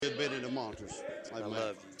Benny de Montres. Amen. I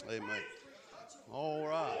love you. Amen. All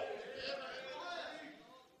right.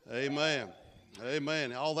 Amen.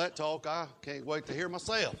 Amen. All that talk, I can't wait to hear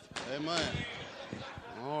myself. Amen.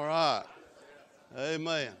 All right.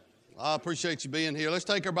 Amen. I appreciate you being here. Let's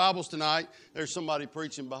take our Bibles tonight. There's somebody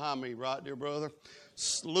preaching behind me, right, dear brother?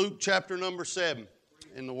 Luke chapter number 7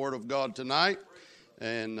 in the Word of God tonight.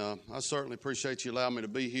 And I certainly appreciate you allowing me to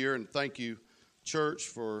be here. And thank you, church,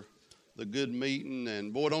 for the good meeting.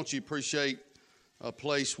 And boy, don't you appreciate a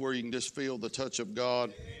place where you can just feel the touch of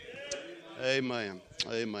God. Amen.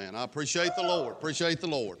 Amen. I appreciate the Lord. Appreciate the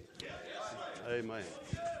Lord. Amen.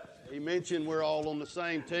 He mentioned we're all on the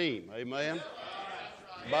same team. Amen.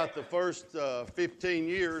 About the first 15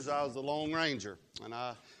 years, I was the Lone Ranger. And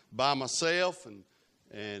I, by myself,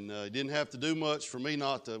 and didn't have to do much for me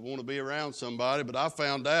not to want to be around somebody. But I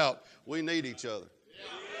found out we need each other.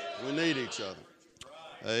 We need each other.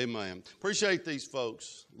 Amen. Appreciate these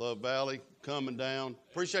folks. Love Valley coming down.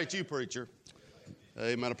 Appreciate you, preacher.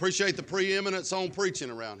 Amen. Appreciate the preeminence on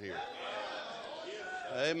preaching around here.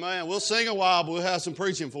 Amen. We'll sing a while, but we'll have some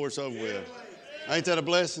preaching for us over with. Ain't that a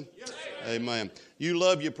blessing? Amen. You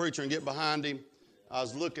love your preacher and get behind him. I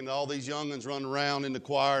was looking at all these young'uns running around in the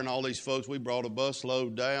choir and all these folks. We brought a bus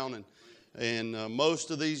load down, and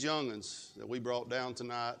most of these young'uns that we brought down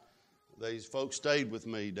tonight, these folks stayed with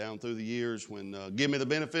me down through the years when give me the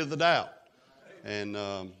benefit of the doubt. And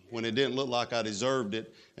when it didn't look like I deserved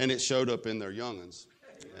it, and it showed up in their young'uns.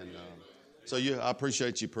 And so I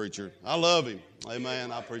appreciate you, preacher. I love him.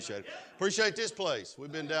 Amen. I appreciate it. Appreciate this place.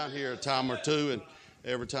 We've been down here a time or two, and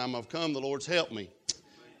every time I've come, the Lord's helped me.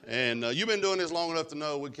 And you've been doing this long enough to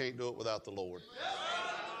know we can't do it without the Lord.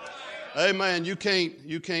 Amen. You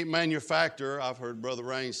can't manufacture. I've heard Brother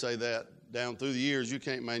Rain say that down through the years. You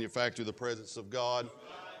can't manufacture the presence of God.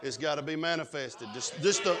 It's got to be manifested.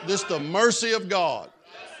 Just the mercy of God,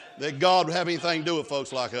 that God would have anything to do with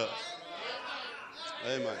folks like us.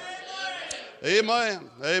 Amen. Amen.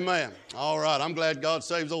 Amen. All right. I'm glad God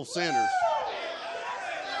saves those sinners.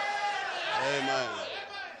 Amen.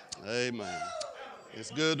 Amen. It's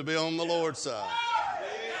good to be on the Lord's side.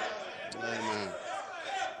 Amen.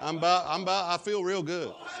 I feel real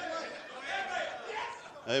good.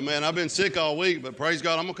 Amen. I've been sick all week, but praise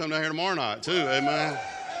God, I'm going to come down here tomorrow night too. Amen.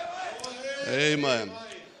 Amen.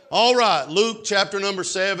 All right, Luke chapter number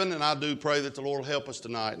 7, and I do pray that the Lord will help us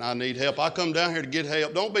tonight, and I need help. I come down here to get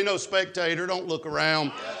help. Don't be no spectator. Don't look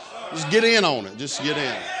around. Just get in on it. Just get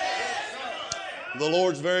in. The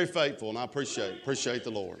Lord's very faithful, and I appreciate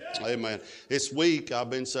the Lord. Amen. This week, I've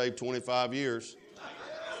been saved 25 years.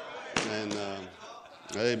 And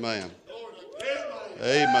amen.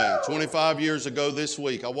 Amen. 25 years ago this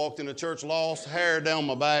week, I walked into church, lost hair down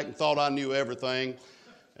my back, and thought I knew everything.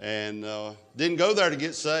 And didn't go there to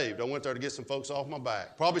get saved. I went there to get some folks off my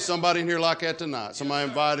back. Probably somebody in here like that tonight. Somebody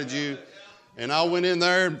invited you. And I went in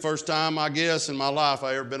there, and first time, I guess, in my life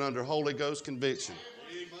I ever been under Holy Ghost conviction.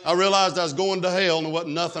 I realized I was going to hell and there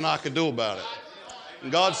wasn't nothing I could do about it.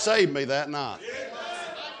 And God saved me that night.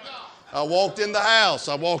 I walked in the house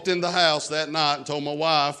that night and told my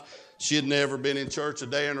wife she had never been in church a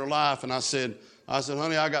day in her life. And I said,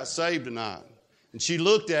 honey, I got saved tonight. And she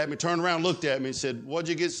looked at me, turned around, looked at me and said, what'd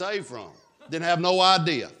you get saved from? Didn't have no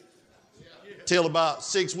idea. Till about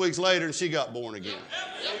 6 weeks later, and she got born again.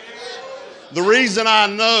 The reason I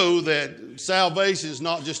know that salvation is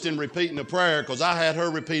not just in repeating a prayer, because I had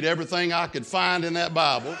her repeat everything I could find in that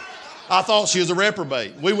Bible. I thought she was a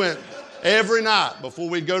reprobate. We went every night before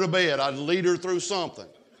we'd go to bed. I'd lead her through something.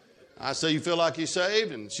 I said, you feel like you're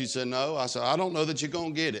saved? And she said, no. I said, I don't know that you're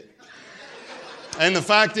going to get it. And the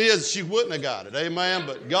fact is, she wouldn't have got it. Amen.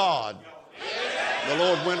 But God, the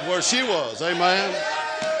Lord went where she was. Amen.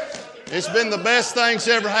 It's been the best thing that's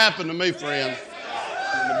ever happened to me, friend.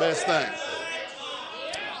 The best thing.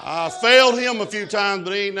 I failed him a few times,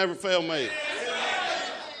 but he ain't never failed me.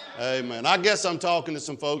 Amen. I guess I'm talking to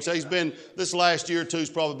some folks. This last year or two has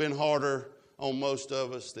probably been harder on most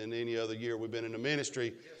of us than any other year we've been in the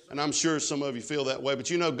ministry. And I'm sure some of you feel that way. But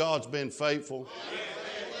you know God's been faithful.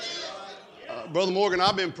 Brother Morgan,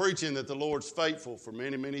 I've been preaching that the Lord's faithful for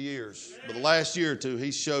many, many years. But the last year or two,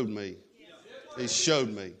 He showed me. He showed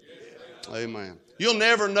me. Amen. You'll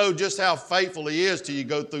never know just how faithful He is till you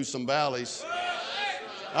go through some valleys.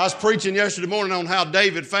 I was preaching yesterday morning on how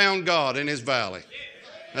David found God in his valley.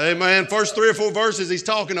 Amen. First 3 or 4 verses, he's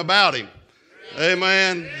talking about Him.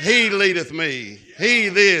 Amen. He leadeth me. He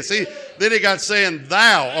this. Then he got saying,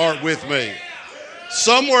 Thou art with me.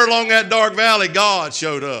 Somewhere along that dark valley, God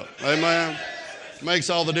showed up. Amen. Makes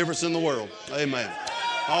all the difference in the world. Amen.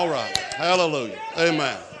 All right. Hallelujah.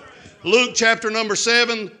 Amen. Luke chapter number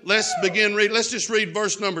 7. Let's begin reading. Let's just read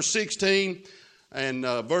verse number 16 and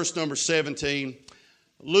verse number 17.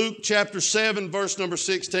 Luke chapter 7, verse number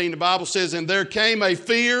 16. The Bible says, "And there came a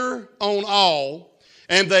fear on all,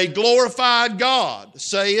 and they glorified God,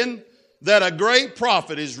 saying that a great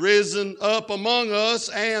prophet is risen up among us,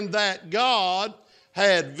 and that God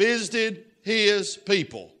had visited his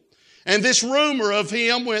people. And this rumor of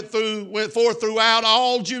him went forth throughout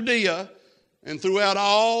all Judea and throughout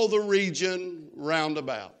all the region round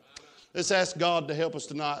about." Let's ask God to help us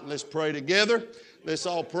tonight, and let's pray together. Let's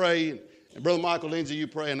all pray. And Brother Michael Lindsay, you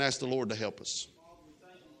pray and ask the Lord to help us.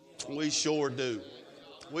 We sure do.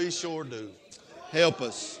 We sure do. Help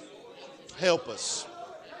us. Help us.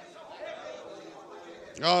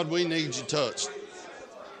 God, we need you touched.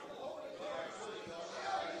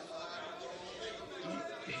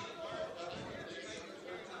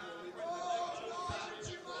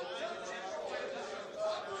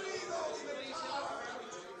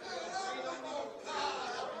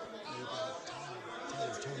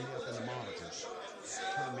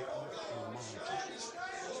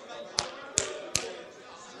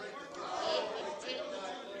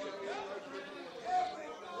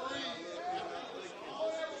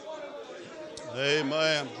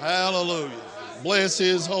 Amen. Hallelujah. Bless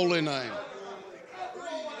his holy name.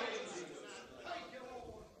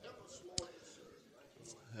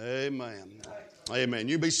 Amen. Amen.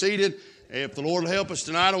 You be seated. If the Lord will help us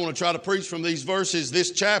tonight, I want to try to preach from these verses.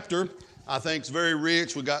 This chapter, I think, is very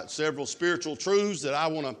rich. We got several spiritual truths that I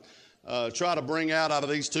want to try to bring out of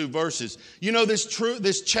these two verses. You know,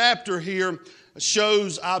 this chapter here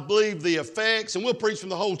shows, I believe, the effects, and we'll preach from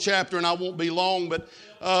the whole chapter, and I won't be long, but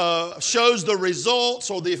shows the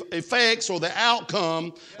results or the effects or the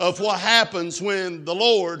outcome of what happens when the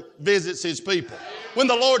Lord visits his people. When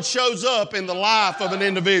the Lord shows up in the life of an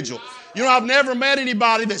individual. You know, I've never met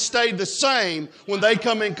anybody that stayed the same when they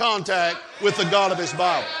come in contact with the God of his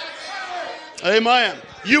Bible. Amen.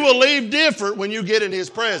 You will leave different when you get in his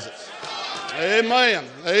presence. Amen.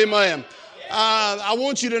 Amen. I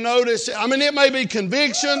want you to notice, it may be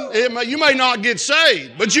conviction. You may not get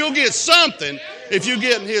saved, but you'll get something if you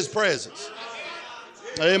get in his presence.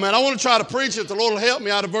 Amen. I want to try to preach it. The Lord will help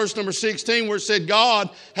me out of verse number 16 where it said God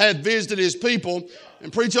had visited his people,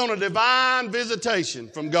 and preach on a divine visitation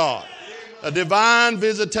from God. A divine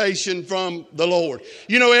visitation from the Lord.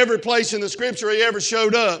 You know, every place in the scripture he ever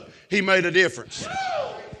showed up, he made a difference.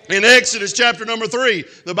 In Exodus chapter number 3,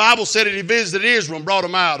 the Bible said that he visited Israel and brought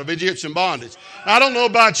them out of Egyptian bondage. I don't know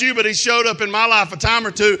about you, but he showed up in my life a time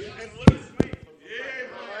or two and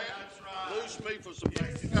loosed me for some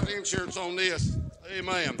things. You got insurance on this.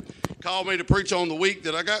 Amen. Called me to preach on the week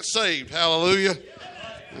that I got saved. Hallelujah.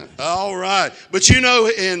 All right. But you know,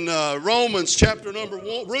 in Romans chapter number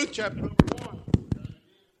 1, Ruth chapter number 1.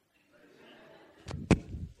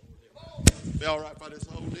 Be all right if I just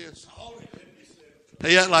hold this?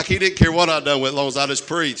 He acted like he didn't care what I done with it as long as I just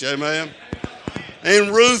preach. Amen.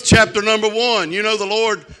 In Ruth chapter number 1, you know the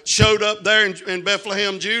Lord showed up there in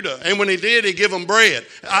Bethlehem, Judah. And when he did, he gave them bread.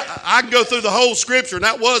 I can go through the whole scripture, and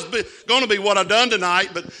that was going to be what I done tonight.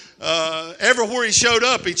 But everywhere he showed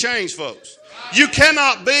up, he changed folks. You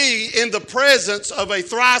cannot be in the presence of a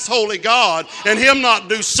thrice holy God and him not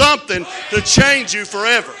do something to change you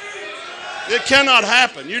forever. It cannot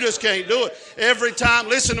happen. You just can't do it. Every time,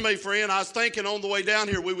 listen to me, friend, I was thinking on the way down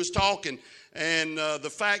here, we was talking, and the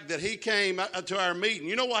fact that he came to our meeting.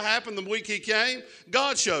 You know what happened the week he came?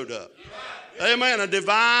 God showed up. Amen. A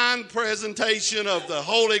divine presentation of the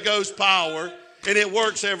Holy Ghost power, and it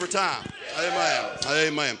works every time. Amen.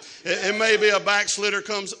 Amen. It may be a backslider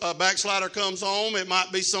comes home. It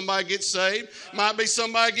might be somebody gets saved. It might be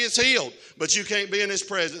somebody gets healed. But you can't be in his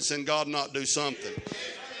presence and God not do something.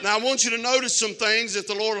 Now, I want you to notice some things, if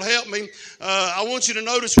the Lord will help me. I want you to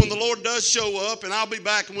notice when the Lord does show up, and I'll be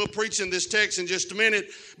back and we'll preach in this text in just a minute.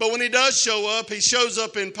 But when he does show up, he shows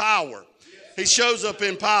up in power. He shows up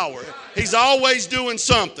in power. He's always doing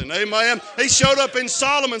something. Amen. He showed up in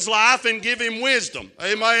Solomon's life and give him wisdom.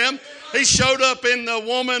 Amen. He showed up in the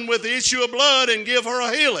woman with the issue of blood and give her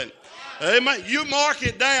a healing. Amen. You mark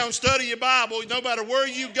it down, study your Bible. No matter where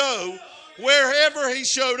you go, wherever he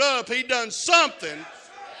showed up, he done something.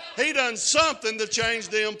 He done something to change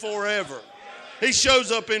them forever. He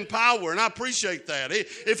shows up in power, and I appreciate that.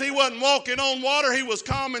 If he wasn't walking on water, he was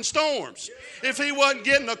calming storms. If he wasn't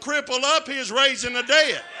getting a cripple up, he was raising the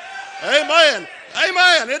dead. Amen.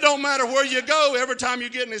 Amen. It don't matter where you go. Every time you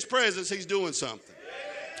get in his presence, he's doing something.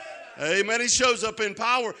 Amen. He shows up in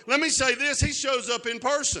power. Let me say this. He shows up in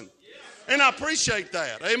person. And I appreciate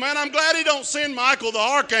that. Amen. I'm glad he don't send Michael the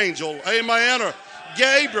archangel. Amen. Or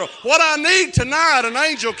Gabriel. What I need tonight, an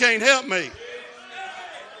angel can't help me.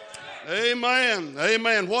 Amen.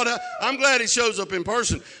 Amen. I'm glad he shows up in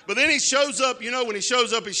person. But then he shows up, when he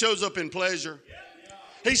shows up in pleasure.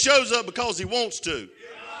 He shows up because he wants to.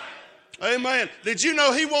 Amen. Did you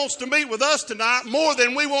know he wants to meet with us tonight more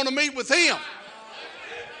than we want to meet with him?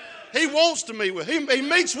 He wants to meet with him. He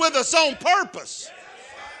meets with us on purpose.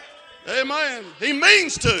 Amen. He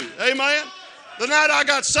means to. Amen. The night I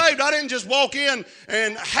got saved, I didn't just walk in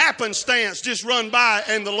and happenstance just run by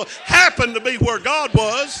and the Lord happened to be where God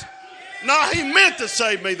was. No, he meant to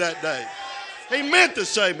save me that day. He meant to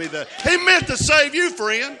save me that. He meant to save you,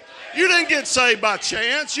 friend. You didn't get saved by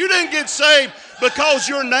chance. You didn't get saved because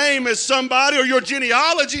your name is somebody or your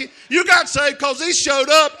genealogy. You got saved because he showed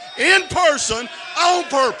up in person on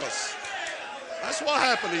purpose. That's what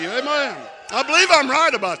happened to you. Amen. I believe I'm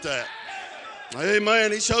right about that.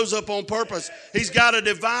 Amen. He shows up on purpose. He's got a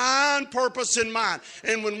divine purpose in mind.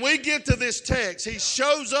 And when we get to this text, he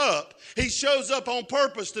shows up on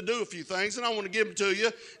purpose to do a few things. And I want to give them to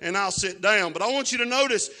you, and I'll sit down. But I want you to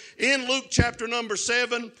notice in Luke chapter number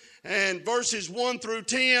 7 and verses 1 through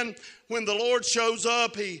 10, when the Lord shows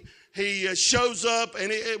up, he shows up,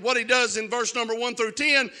 and what he does in verse number 1 through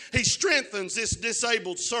 10, he strengthens this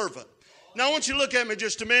disabled servant. Now, I want you to look at me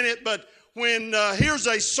just a minute, but when here's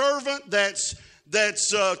a servant that's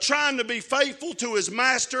trying to be faithful to his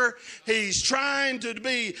master, he's in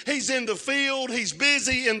the field, he's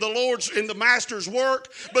busy in the master's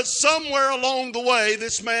work, but somewhere along the way,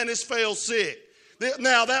 this man has fell sick.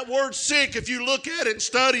 Now, that word sick, if you look at it and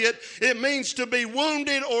study it, it means to be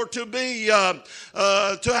wounded or to be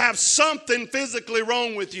to have something physically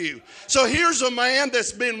wrong with you. So here's a man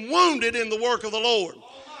that's been wounded in the work of the Lord.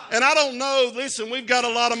 And I don't know, listen, we've got a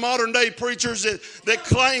lot of modern day preachers that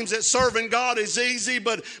claims that serving God is easy,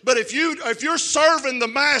 but if you're serving the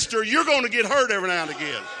master, you're going to get hurt every now and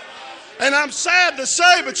again. And I'm sad to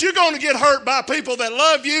say, but you're going to get hurt by people that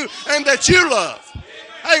love you and that you love.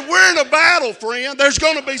 Hey, we're in a battle, friend. There's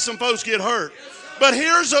going to be some folks get hurt. But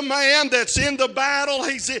here's a man that's in the battle.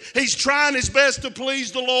 He's trying his best to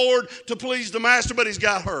please the Lord, to please the master, but he's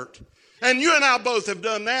got hurt. And you and I both have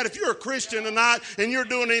done that. If you're a Christian tonight and you're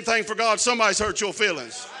doing anything for God, somebody's hurt your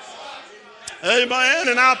feelings. Amen.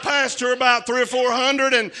 And I pastor about 300 or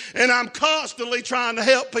 400, and I'm constantly trying to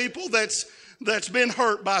help people that's been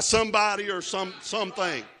hurt by somebody or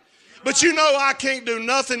something. But I can't do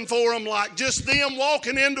nothing for them like just them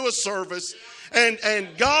walking into a service and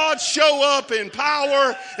God show up in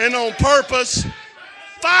power and on purpose.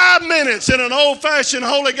 5 minutes in an old-fashioned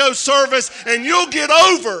Holy Ghost service and you'll get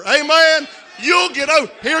over. Amen. You'll get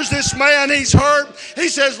over. Here's this man, he's hurt. He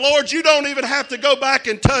says, Lord, you don't even have to go back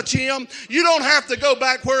and touch him. You don't have to go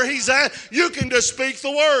back where he's at. You can just speak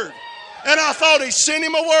the word. And I thought he sent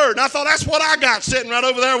him a word. And I thought that's what I got sitting right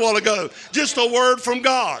over there a while ago. Just a word from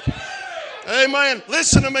God. Amen.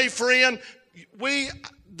 Listen to me, friend. We're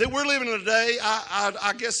living in a day,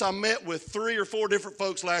 I guess I met with 3 or 4 different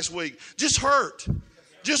folks last week. Just hurt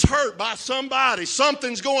by somebody.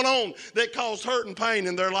 Something's going on that caused hurt and pain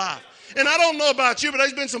in their life. And I don't know about you, but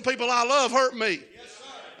there's been some people I love hurt me. Yes,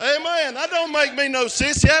 amen. That don't make me no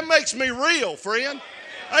sissy. That makes me real, friend.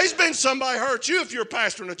 There's been somebody hurt you if you're a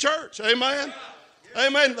pastor in a church. Amen.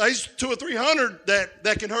 Amen. There's 200 or 300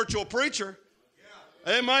 that can hurt your preacher.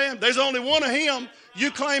 Amen. There's only one of him. You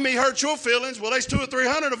claim he hurt your feelings. Well, there's 200 or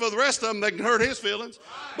 300 of the rest of them that can hurt his feelings.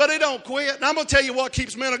 But he don't quit. And I'm going to tell you what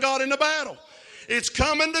keeps men of God in the battle. It's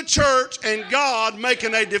coming to church and God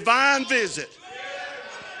making a divine visit.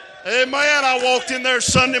 Amen. I walked in there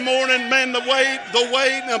Sunday morning, man, the weight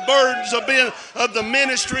and the burdens of the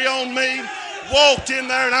ministry on me. Walked in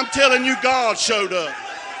there and I'm telling you, God showed up.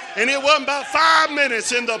 And it wasn't about 5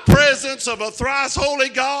 minutes in the presence of a thrice holy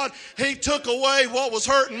God. He took away what was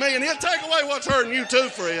hurting me, and he'll take away what's hurting you too,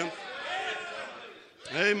 friend.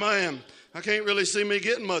 Amen. I can't really see me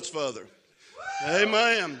getting much further.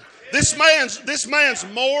 Amen. This man's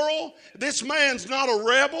moral. This man's not a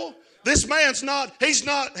rebel. This man's he's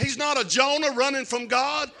not a Jonah running from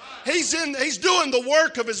God. He's doing the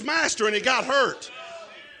work of his master, and he got hurt.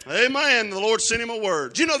 Amen. The Lord sent him a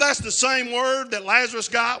word. Do you know that's the same word that Lazarus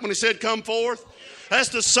got when he said, come forth? That's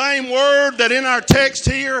the same word that in our text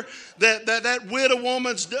here that widow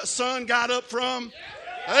woman's son got up from.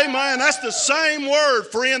 Amen. That's the same word,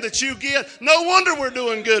 friend, that you get. No wonder we're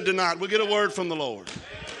doing good tonight. We get a word from the Lord.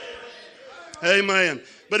 Amen.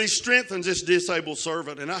 But he strengthens this disabled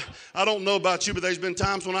servant. And I don't know about you, but there's been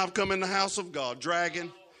times when I've come in the house of God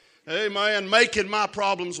dragging, amen, making my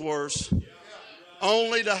problems worse.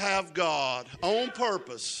 Only to have God on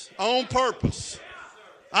purpose. On purpose.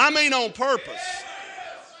 I mean on purpose.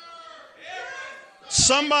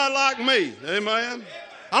 Somebody like me. Amen.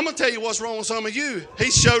 I'm going to tell you what's wrong with some of you. He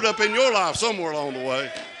showed up in your life somewhere along the way.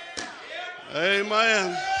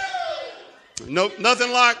 Amen. No,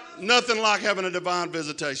 nothing like having a divine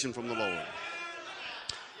visitation from the Lord.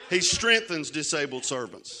 He strengthens disabled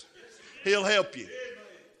servants. He'll help you.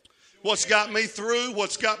 What's got me through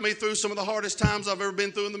some of the hardest times I've ever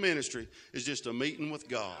been through in the ministry is just a meeting with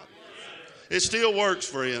God. It still works,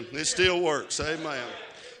 friend. It still works. Amen.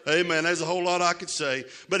 Amen. There's a whole lot I could say.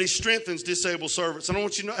 But he strengthens disabled servants. And I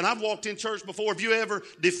want you to know, and I've walked in church before. Have you ever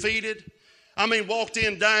defeated? I mean, walked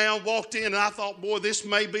in, and I thought, boy, this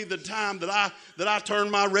may be the time that I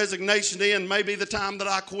turn my resignation in, maybe the time that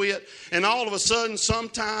I quit. And all of a sudden,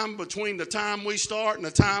 sometime between the time we start and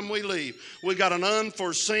the time we leave, we got an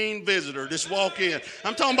unforeseen visitor just walk in.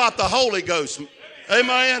 I'm talking about the Holy Ghost.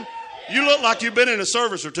 Amen. You look like you've been in a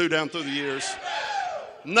service or two down through the years.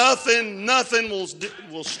 Nothing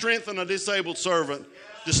will strengthen a disabled servant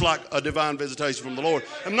just like a divine visitation from the Lord.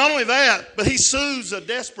 And not only that, but he soothes a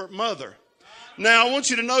desperate mother. Now, I want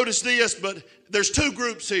you to notice this, but there's two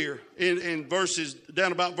groups here in verses,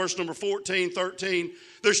 down about verse number 14, 13.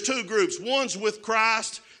 There's two groups. One's with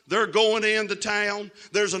Christ. They're going into town.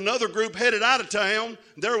 There's another group headed out of town.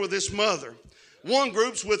 They're with this mother. One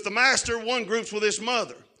group's with the master. One group's with this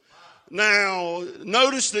mother. Now,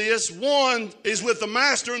 notice this. One is with the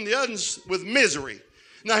master and the other's with misery.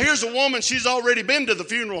 Now, here's a woman. She's already been to the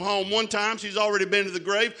funeral home one time. She's already been to the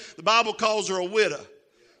grave. The Bible calls her a widow.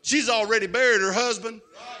 She's already buried her husband.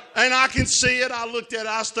 And I can see it. I looked at it.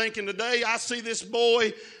 I was thinking today, I see this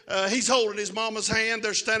boy. He's holding his mama's hand.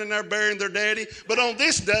 They're standing there burying their daddy. But on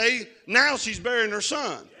this day, now she's burying her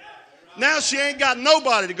son. Now she ain't got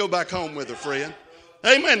nobody to go back home with her, friend.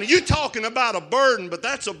 Amen. You talking about a burden, but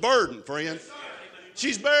that's a burden, friend.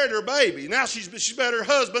 She's buried her baby. Now she's buried her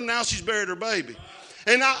husband. Now she's buried her baby.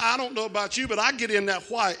 And I don't know about you, but I get in that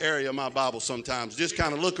white area of my Bible sometimes, just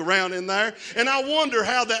kind of look around in there, and I wonder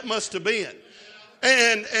how that must have been.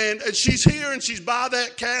 And she's here, and she's by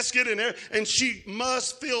that casket, and she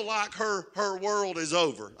must feel like her world is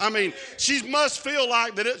over. I mean, she must feel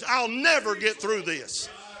like that I'll never get through this.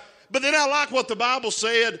 But then I like what the Bible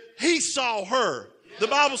said. He saw her. The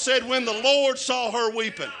Bible said when the Lord saw her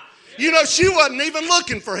weeping. You know, she wasn't even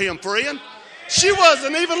looking for him, friend. She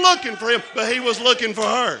wasn't even looking for him, but he was looking for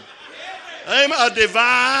her. Amen. A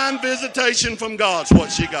divine visitation from God's what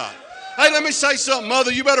she got. Hey, let me say something,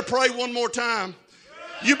 Mother. You better pray one more time.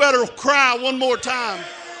 You better cry one more time.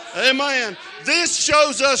 Amen. This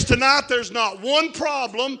shows us tonight there's not one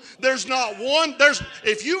problem.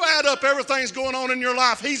 If you add up everything's going on in your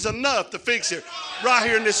life, he's enough to fix it right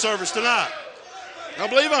here in this service tonight. I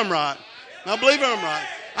believe I'm right.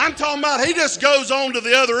 I'm talking about he just goes on to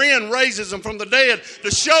the other end, raises them from the dead to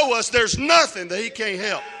show us there's nothing that he can't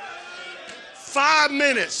help. 5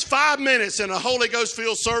 minutes in a Holy Ghost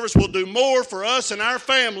filled service will do more for us and our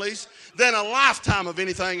families than a lifetime of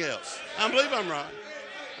anything else. I believe I'm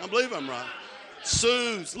right.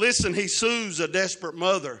 Listen, he soothes a desperate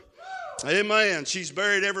mother. Amen. She's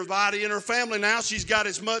buried everybody in her family now. She's got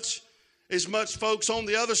as much folks on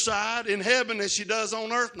the other side in heaven as she does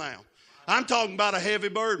on earth now. I'm talking about a heavy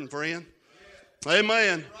burden, friend.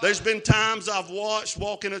 Amen. There's been times I've watched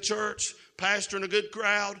walk in a church, pastoring a good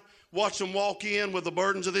crowd, watch them walk in with the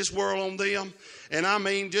burdens of this world on them. And I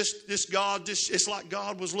mean, it's like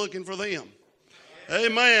God was looking for them.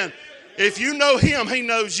 Amen. If you know him, he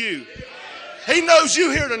knows you. He knows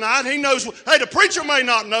you here tonight. He knows. Hey, the preacher may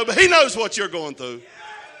not know, but he knows what you're going through.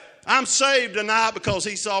 I'm saved tonight because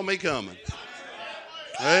he saw me coming.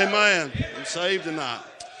 Amen. I'm saved tonight.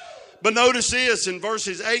 But notice this in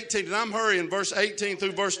verses 18, and I'm hurrying, verse 18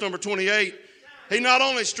 through verse number 28. He not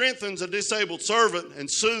only strengthens a disabled servant and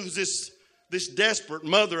soothes this desperate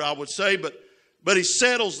mother, I would say, but he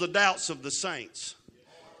settles the doubts of the saints.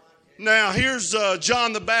 Now, here's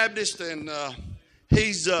John the Baptist, and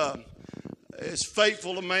he's as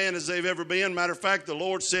faithful a man as they've ever been. Matter of fact, the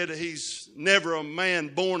Lord said that he's never a man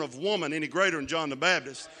born of woman any greater than John the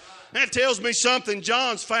Baptist. That tells me something.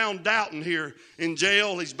 John's found doubting here in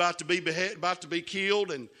jail. He's about to be beheaded, about to be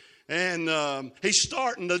killed, and he's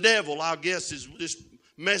starting. The devil, I guess, is just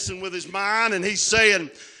messing with his mind, and he's saying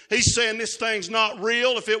this thing's not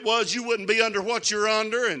real. If it was, you wouldn't be under what you're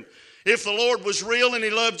under, and if the Lord was real and he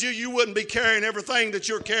loved you, you wouldn't be carrying everything that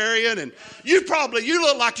you're carrying. And you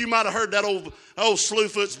look like you might have heard that old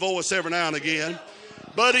Slewfoot's voice every now and again.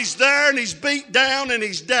 But he's there and he's beat down and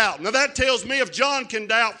he's doubting. Now that tells me if John can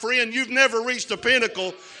doubt, friend, you've never reached a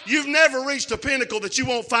pinnacle. You've never reached a pinnacle that you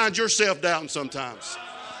won't find yourself doubting sometimes.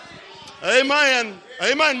 Amen.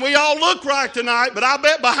 Amen. We all look right tonight, but I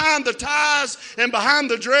bet behind the ties and behind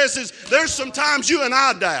the dresses, there's some times you and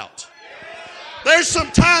I doubt. There's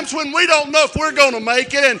some times when we don't know if we're going to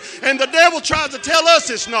make it, and the devil tries to tell us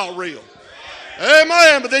it's not real.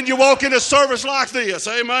 Amen. But then you walk in a service like this.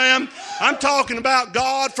 Amen. I'm talking about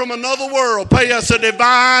God from another world pay us a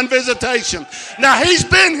divine visitation. Now, He's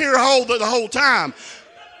been here the whole time.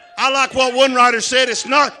 I like what one writer said. It's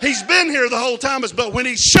not, He's been here the whole time, but when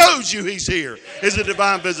He shows you He's here is a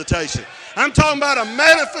divine visitation. I'm talking about a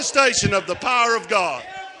manifestation of the power of God.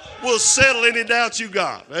 Will settle any doubts you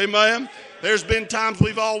got. Amen. There's been times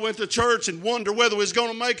we've all went to church and wonder whether we was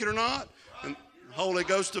going to make it or not. And the Holy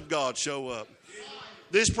Ghost of God show up.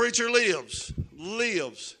 This preacher lives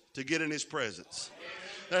to get in His presence.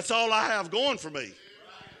 That's all I have going for me.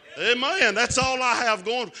 Amen. That's all I have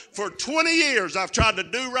going. For 20 years, I've tried to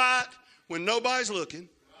do right when nobody's looking.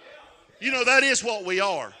 You know, that is what we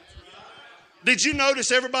are. Did you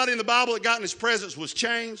notice everybody in the Bible that got in His presence was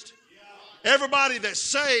changed? Everybody that's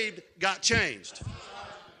saved got changed.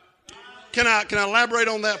 Can I elaborate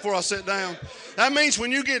on that before I sit down? That means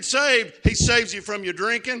when you get saved, He saves you from your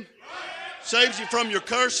drinking, saves you from your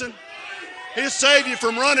cursing. He'll save you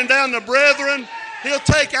from running down the brethren. He'll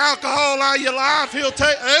take alcohol out of your life.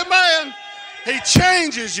 Amen. He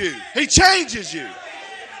changes you. He changes you.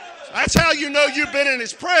 That's how you know you've been in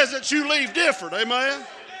His presence. You leave different. Amen.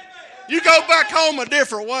 You go back home a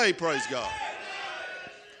different way, praise God.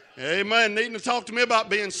 Amen. Needing to talk to me about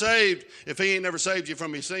being saved if He ain't never saved you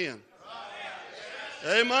from your sin.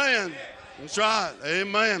 Amen. That's right.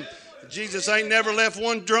 Amen. Jesus ain't never left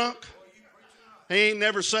one drunk. He ain't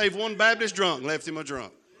never saved one Baptist drunk and left him a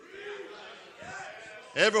drunk.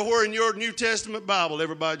 Everywhere in your New Testament Bible,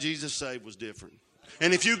 everybody Jesus saved was different.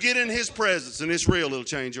 And if you get in His presence and it's real, it'll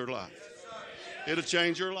change your life. It'll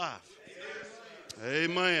change your life.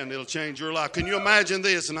 Amen. It'll change your life. Can you imagine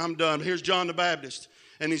this? And I'm done. Here's John the Baptist.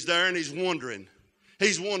 And he's there and he's wondering.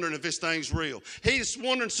 He's wondering if this thing's real. He's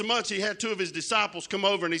wondering so much he had two of his disciples come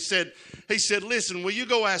over and he said, listen, will you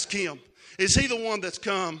go ask him? Is he the one that's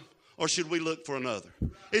come or should we look for another?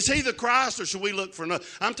 Is he the Christ or should we look for another?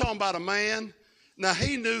 I'm talking about a man. Now,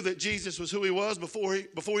 he knew that Jesus was who He was before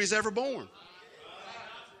he's ever born.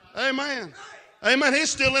 Amen. Amen.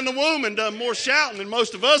 He's still in the womb and done more shouting than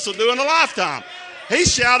most of us will do in a lifetime. He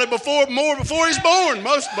shouted more before he's born.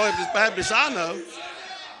 Most Baptists I know.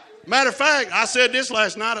 Matter of fact, I said this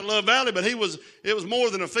last night at Love Valley, but it was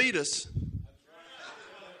more than a fetus.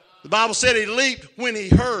 The Bible said he leaped when he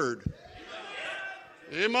heard.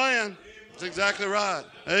 Amen. That's exactly right.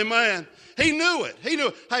 Amen. He knew it. He knew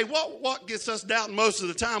it. Hey, what gets us doubting most of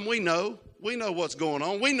the time? We know. We know what's going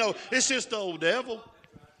on. We know it's just the old devil.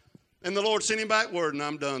 And the Lord sent him back word, and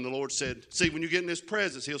I'm done. The Lord said, see, when you get in His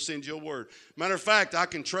presence, He'll send you a word. Matter of fact, I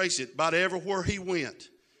can trace it. About everywhere He went,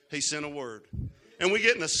 He sent a word. And we're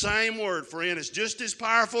getting the same word, friend. It's just as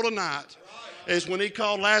powerful tonight as when He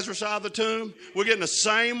called Lazarus out of the tomb. We're getting the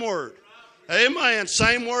same word. Amen.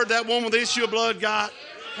 Same word that woman with the issue of blood got.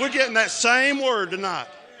 We're getting that same word tonight.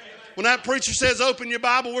 When that preacher says, open your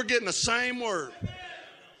Bible, we're getting the same word.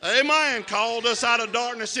 Amen. Called us out of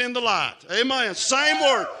darkness into light. Amen. Same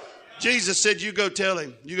word. Jesus said, you go tell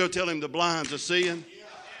him. You go tell him the blinds are seeing.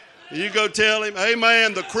 You go tell him,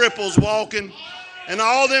 amen, the cripples walking. And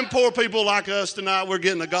all them poor people like us tonight, we're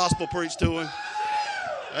getting the gospel preached to them.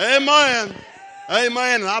 Amen.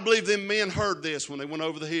 Amen. And I believe them men heard this when they went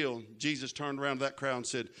over the hill. Jesus turned around to that crowd and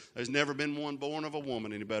said, there's never been one born of a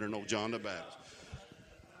woman any better than old John the Baptist.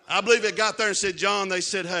 I believe they got there and said, John, they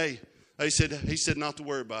said, hey. He said, not to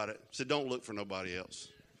worry about it. He said, don't look for nobody else.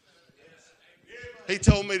 He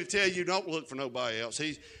told me to tell you, don't look for nobody else.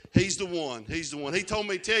 He's the one. He's the one. He told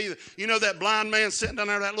me to tell you, you know that blind man sitting down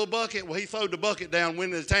there in that little bucket? Well, he throwed the bucket down,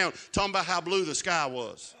 went into town, talking about how blue the sky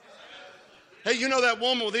was. Hey, you know that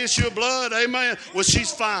woman with the issue of blood? Amen. Well,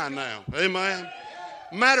 she's fine now. Amen.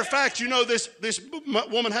 Matter of fact, you know this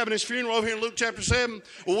woman having his funeral over here in Luke chapter 7?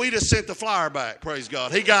 Well, we just sent the flyer back, praise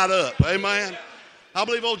God. He got up. Amen. I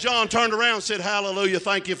believe old John turned around and said, hallelujah,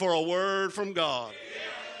 thank you for a word from God.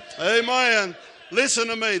 Amen. Listen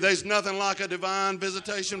to me. There's nothing like a divine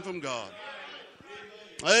visitation from God.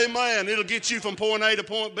 Amen. It'll get you from point A to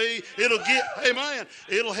point B. Amen.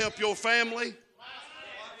 It'll help your family.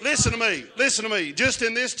 Listen to me. Listen to me. Just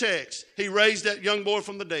in this text, He raised that young boy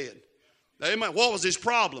from the dead. Amen. What was his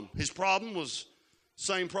problem? His problem was the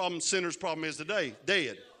same problem sinner's problem is today.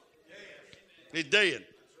 Dead. He's dead.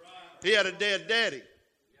 He had a dead daddy.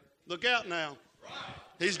 Look out now.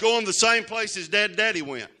 He's going the same place his dead daddy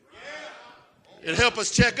went. It'll help us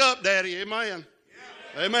check up, Daddy. Amen.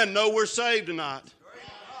 Amen. Know we're saved tonight.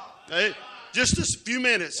 Just a few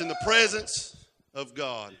minutes in the presence of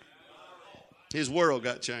God, his world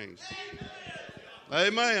got changed.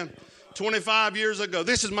 Amen. 25 years ago.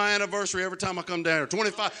 This is my anniversary every time I come down here.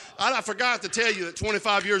 25. I forgot to tell you that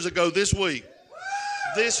 25 years ago this week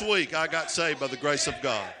I got saved by the grace of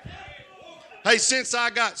God. Hey, since I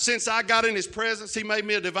got in his presence, he made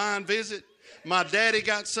me a divine visit. My daddy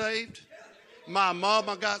got saved. My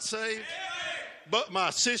mama got saved. But my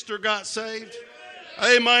sister got saved.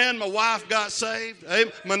 Amen. My wife got saved.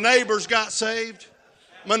 Amen. My neighbors got saved.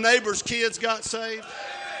 My neighbors' kids got saved.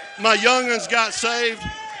 My young'uns got saved.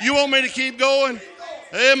 You want me to keep going?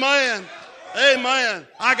 Amen. Amen.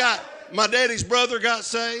 I got my daddy's brother got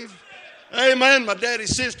saved. Amen. My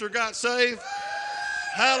daddy's sister got saved.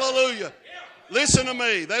 Hallelujah. Listen to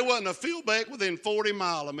me. They wasn't a field back within 40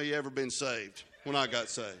 miles of me ever been saved when I got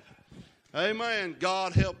saved. Amen.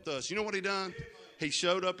 God helped us. You know what he done? He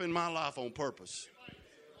showed up in my life on purpose.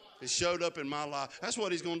 He showed up in my life. That's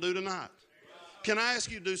what he's going to do tonight. Can I ask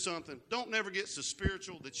you to do something? Don't never get so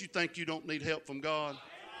spiritual that you think you don't need help from God.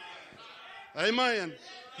 Amen.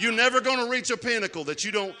 You're never going to reach a pinnacle that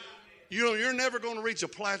you're never going to reach a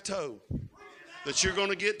plateau that you're going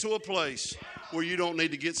to get to a place where you don't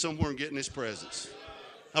need to get somewhere and get in his presence.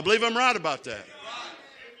 I believe I'm right about that.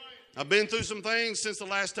 I've been through some things since the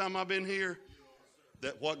last time I've been here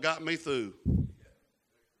that what got me through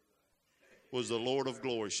was the Lord of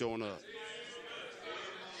glory showing up.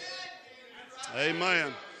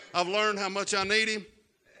 Amen. I've learned how much I need him.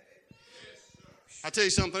 I'll tell you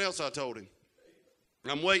something else I told him.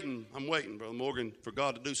 I'm waiting, Brother Morgan, for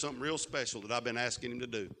God to do something real special that I've been asking him to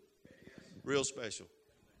do. Real special.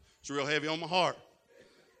 It's real heavy on my heart.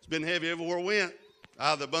 It's been heavy everywhere I went.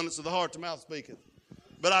 Out of the abundance of the heart, the mouth speaketh.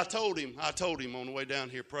 But I told him on the way down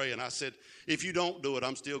here praying, I said, if you don't do it,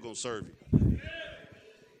 I'm still going to serve you.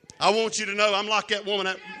 I want you to know I'm like that woman,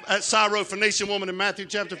 that Syrophoenician woman in Matthew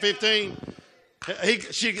chapter 15.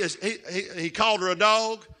 He called her a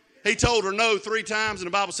dog. He told her no 3 times, and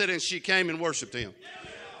the Bible said, and she came and worshiped him.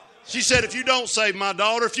 She said, if you don't save my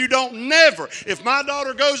daughter, if my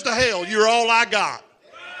daughter goes to hell, you're all I got.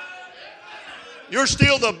 You're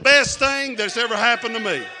still the best thing that's ever happened to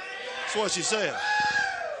me. That's what she said.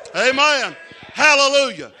 Amen.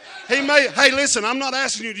 Hallelujah. Hey, listen, I'm not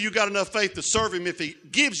asking you, do you got enough faith to serve him if he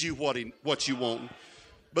gives you what you want?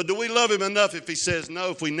 But do we love him enough if he says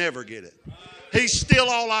no, if we never get it? He's still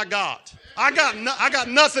all I got. I got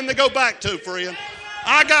nothing to go back to, friend.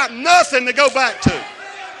 I got nothing to go back to.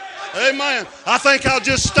 Amen. I think I'll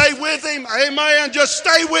just stay with him. Amen. Just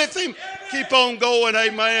stay with him. Keep on going.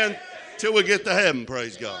 Amen. Till we get to heaven.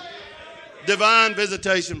 Praise God. Divine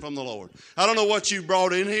visitation from the Lord. I don't know what you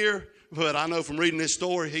brought in here, but I know from reading this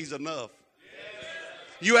story, he's enough.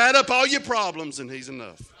 You add up all your problems and he's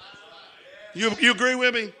enough. You agree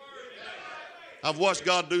with me? I've watched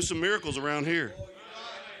God do some miracles around here.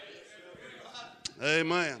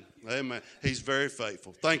 Amen. Amen. He's very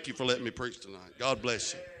faithful. Thank you for letting me preach tonight. God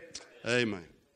bless you. Amen.